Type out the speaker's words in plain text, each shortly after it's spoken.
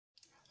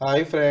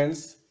Hi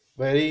friends,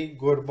 very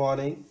good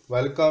morning.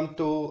 Welcome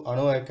to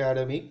Anu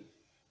Academy.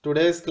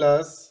 Today's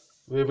class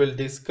we will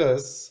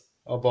discuss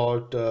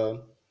about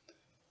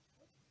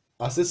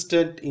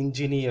assistant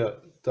engineer,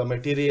 the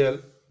material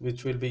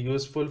which will be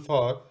useful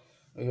for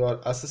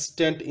your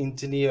assistant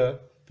engineer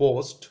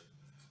post,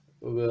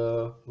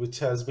 which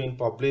has been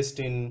published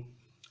in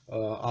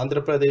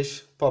Andhra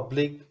Pradesh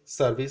Public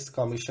Service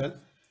Commission,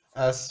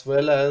 as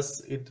well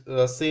as it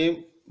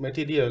same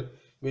material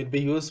will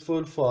be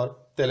useful for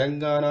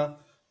Telangana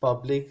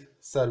Public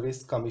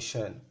Service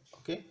Commission.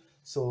 Okay,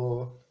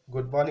 so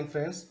good morning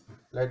friends.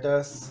 Let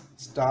us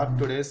start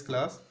today's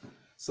class.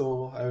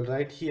 So I will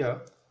write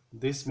here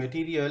this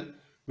material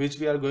which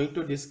we are going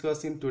to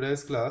discuss in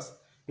today's class.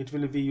 It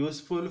will be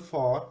useful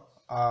for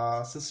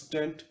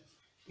assistant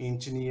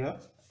engineer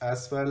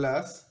as well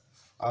as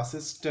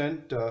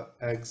assistant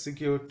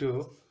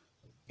executive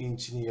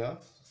engineer,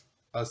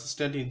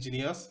 assistant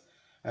engineers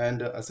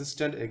and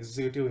assistant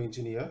executive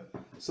engineer.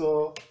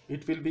 So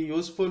it will be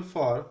useful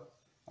for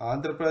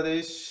Andhra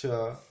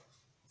Pradesh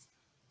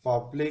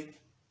public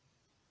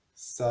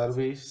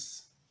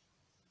service,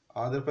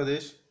 Andhra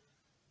Pradesh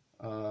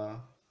uh,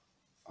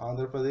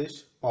 Andhra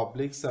Pradesh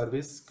Public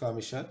Service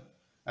Commission,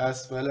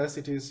 as well as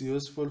it is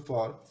useful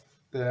for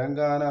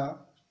Telangana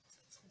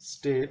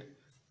State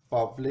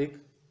Public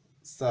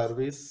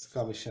Service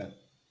Commission.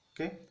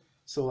 Okay,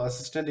 so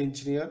assistant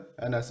engineer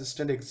and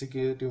assistant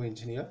executive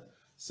engineer.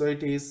 So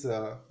it is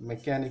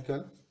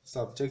mechanical,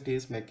 subject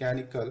is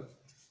mechanical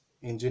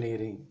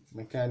engineering,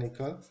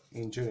 mechanical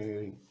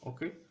engineering.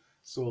 Okay,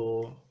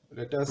 so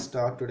let us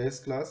start today's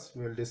class.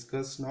 We will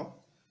discuss now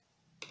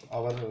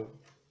our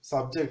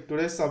subject.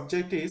 Today's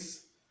subject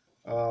is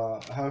I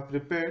have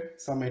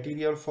prepared some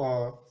material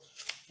for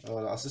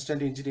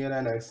assistant engineer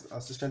and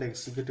assistant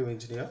executive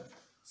engineer.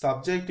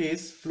 Subject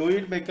is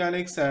fluid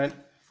mechanics and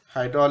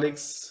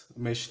hydraulics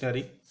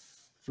machinery.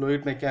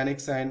 Fluid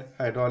mechanics and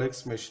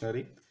hydraulics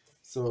machinery.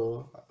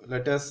 So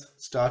let us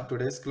start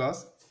today's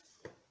class.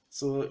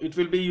 So it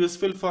will be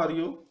useful for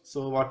you.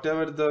 So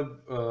whatever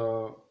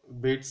the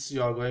bits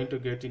you are going to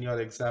get in your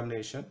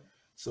examination,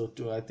 so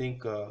I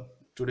think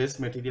today's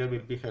material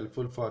will be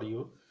helpful for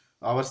you.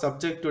 Our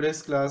subject,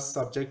 today's class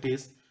subject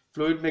is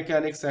fluid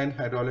mechanics and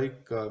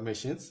hydraulic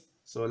machines.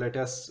 So let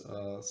us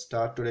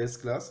start today's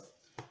class.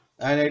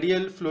 An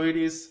ideal fluid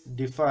is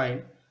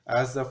defined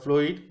as the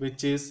fluid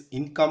which is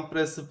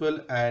incompressible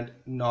and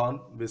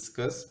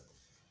non-viscous.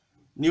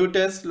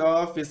 Newton's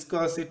law of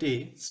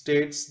viscosity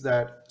states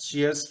that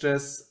shear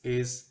stress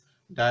is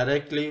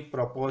directly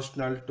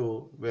proportional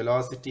to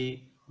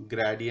velocity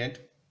gradient.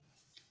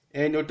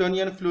 A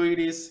Newtonian fluid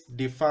is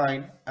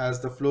defined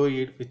as the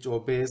fluid which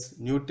obeys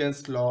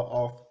Newton's law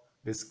of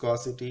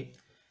viscosity.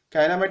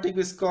 Kinematic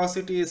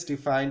viscosity is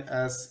defined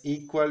as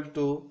equal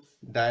to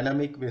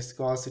dynamic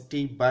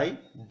viscosity by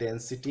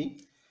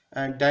density,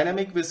 and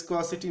dynamic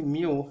viscosity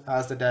mu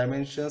has the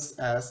dimensions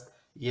as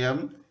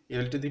m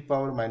L to the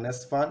power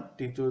minus 1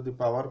 T to the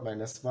power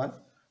minus 1.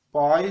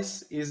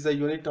 Poise is the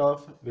unit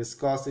of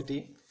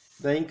viscosity.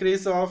 The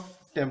increase of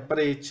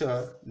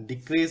temperature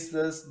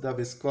decreases the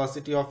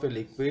viscosity of a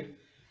liquid,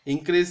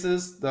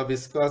 increases the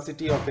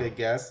viscosity of a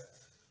gas.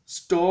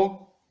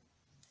 Stoke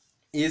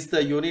is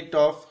the unit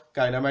of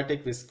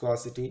kinematic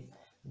viscosity.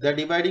 The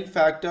dividing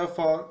factor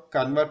for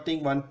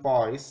converting one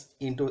poise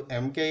into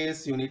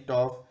MKS unit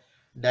of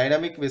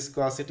dynamic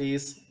viscosity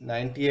is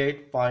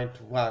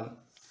 98.1.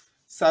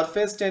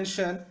 Surface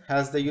tension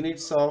has the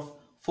units of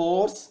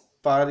force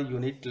per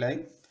unit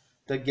length.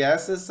 The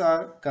gases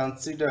are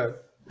considered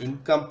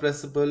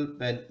incompressible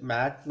when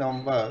Mach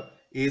number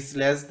is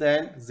less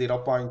than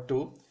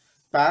 0.2.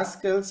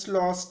 Pascal's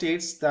law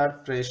states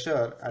that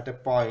pressure at a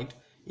point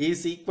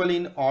is equal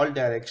in all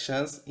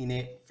directions in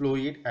a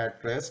fluid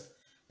at rest.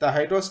 The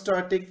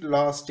hydrostatic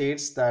law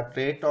states that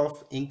rate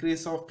of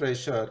increase of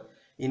pressure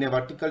in a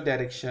vertical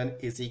direction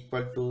is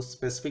equal to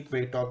specific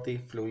weight of the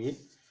fluid.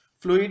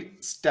 Fluid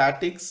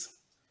statics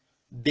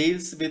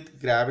deals with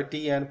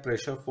gravity and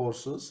pressure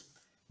forces.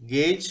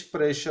 Gauge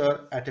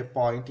pressure at a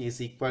point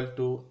is equal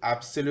to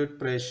absolute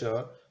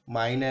pressure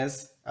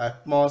minus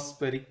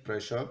atmospheric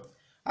pressure.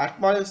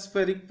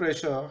 Atmospheric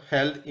pressure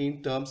held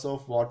in terms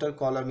of water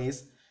column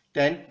is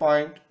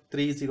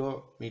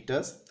 10.30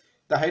 meters.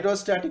 The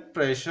hydrostatic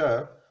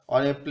pressure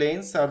on a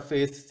plane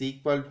surface is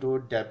equal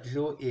to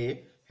WA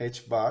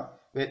H bar,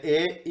 where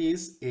A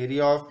is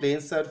area of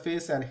plane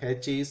surface and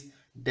H is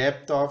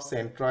depth of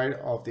centroid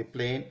of the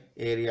plane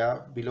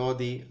area below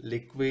the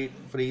liquid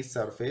free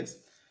surface.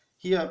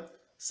 Here,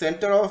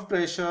 center of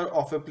pressure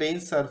of a plane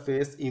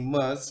surface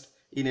immersed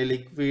in a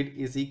liquid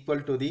is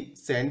equal to the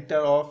center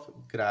of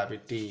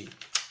gravity.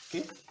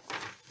 Okay.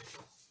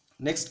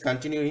 Next,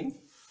 continuing.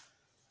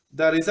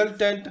 The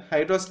resultant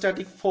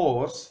hydrostatic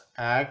force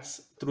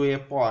acts through a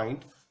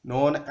point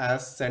known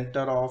as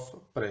center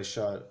of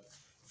pressure.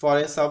 For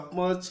a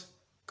submerged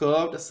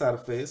curved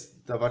surface,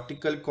 the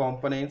vertical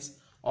components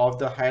of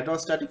the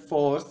hydrostatic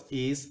force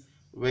is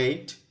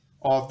weight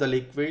of the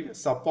liquid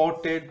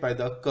supported by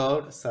the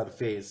curved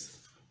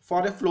surface.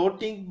 For a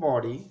floating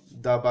body,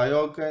 the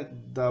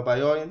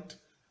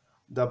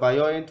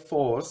buoyant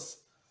force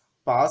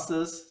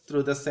passes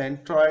through the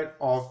centroid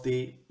of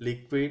the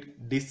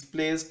liquid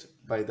displaced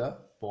by the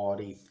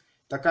body.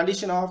 The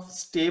condition of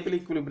stable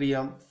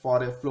equilibrium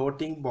for a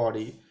floating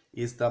body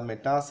is the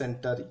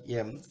metacenter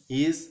M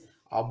is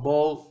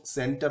above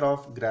center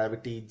of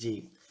gravity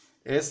G.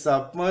 A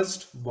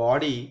submerged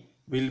body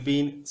will be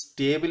in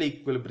stable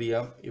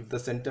equilibrium if the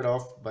center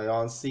of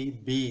buoyancy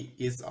B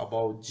is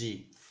above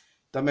G.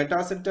 The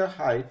metacenter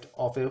height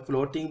of a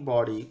floating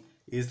body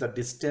is the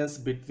distance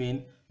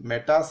between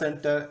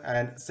metacenter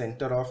and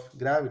center of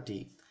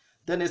gravity.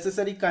 The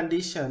necessary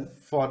condition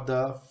for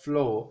the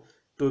flow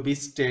to be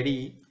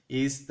steady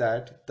is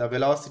that the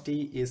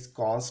velocity is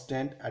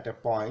constant at a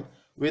point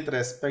with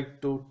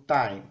respect to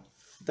time.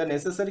 The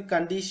necessary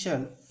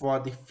condition for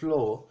the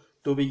flow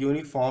to be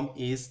uniform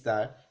is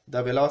that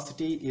the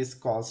velocity is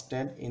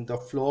constant in the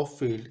flow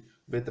field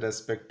with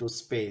respect to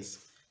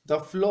space.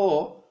 The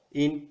flow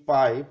in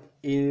pipe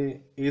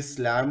is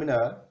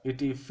laminar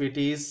if it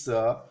is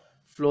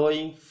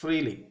flowing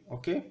freely,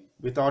 okay,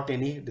 without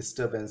any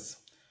disturbance.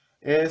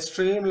 A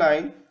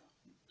streamline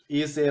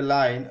is a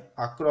line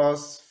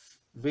across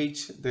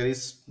which there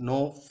is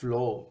no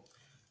flow.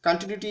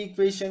 Continuity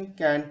equation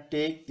can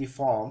take the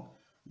form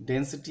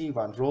density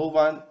 1 rho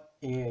 1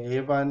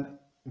 A1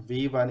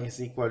 V1 is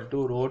equal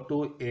to rho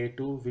 2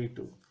 A2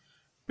 V2.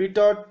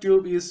 Pitot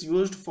tube is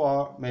used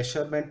for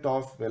measurement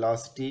of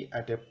velocity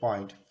at a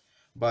point.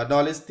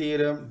 Bernoulli's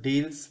theorem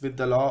deals with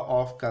the law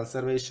of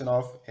conservation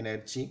of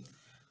energy.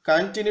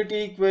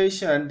 Continuity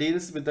equation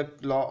deals with the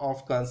law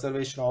of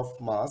conservation of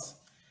mass.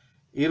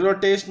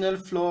 Irrotational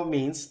flow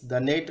means the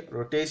net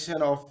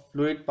rotation of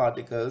fluid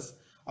particles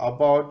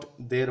about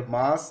their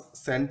mass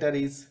center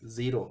is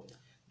zero.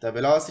 The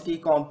velocity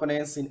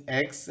components in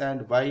x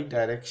and y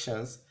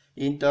directions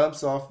in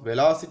terms of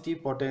velocity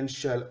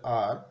potential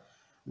are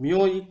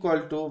mu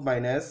equal to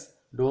minus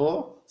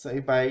dou psi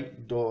by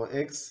dou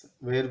x,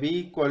 where v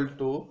equal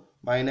to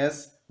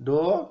minus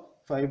dou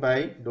phi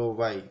by dou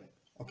y.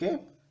 Okay,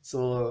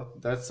 so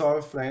that's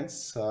all,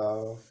 friends,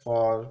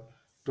 for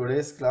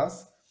today's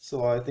class.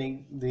 So I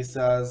think these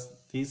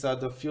are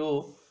the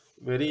few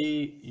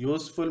very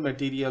useful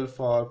material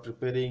for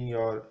preparing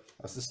your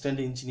assistant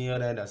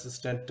engineer and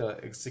assistant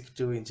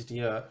executive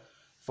engineer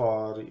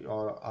for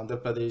your Andhra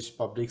Pradesh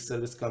Public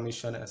Service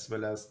Commission as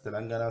well as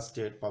Telangana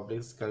State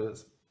Public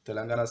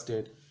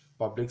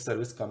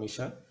Service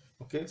Commission.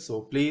 Okay,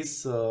 so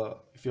please,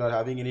 if you are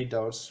having any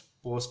doubts,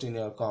 post in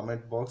your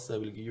comment box. I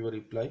will give you a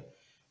reply.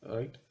 All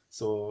right.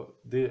 So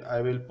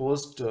I will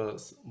post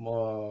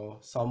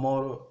some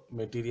more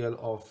material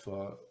of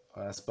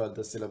as per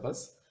the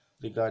syllabus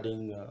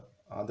regarding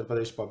Andhra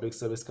Pradesh Public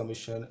Service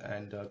Commission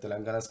and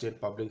Telangana State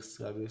Public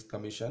Service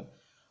Commission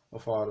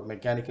for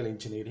mechanical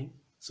engineering.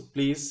 So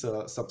please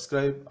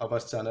subscribe our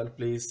channel.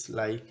 Please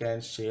like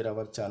and share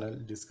our channel.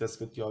 Discuss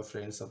with your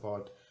friends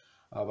about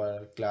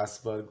our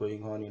classwork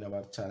going on in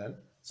our channel.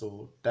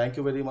 So thank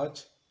you very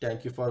much.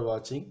 Thank you for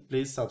watching.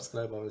 Please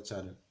subscribe our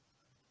channel.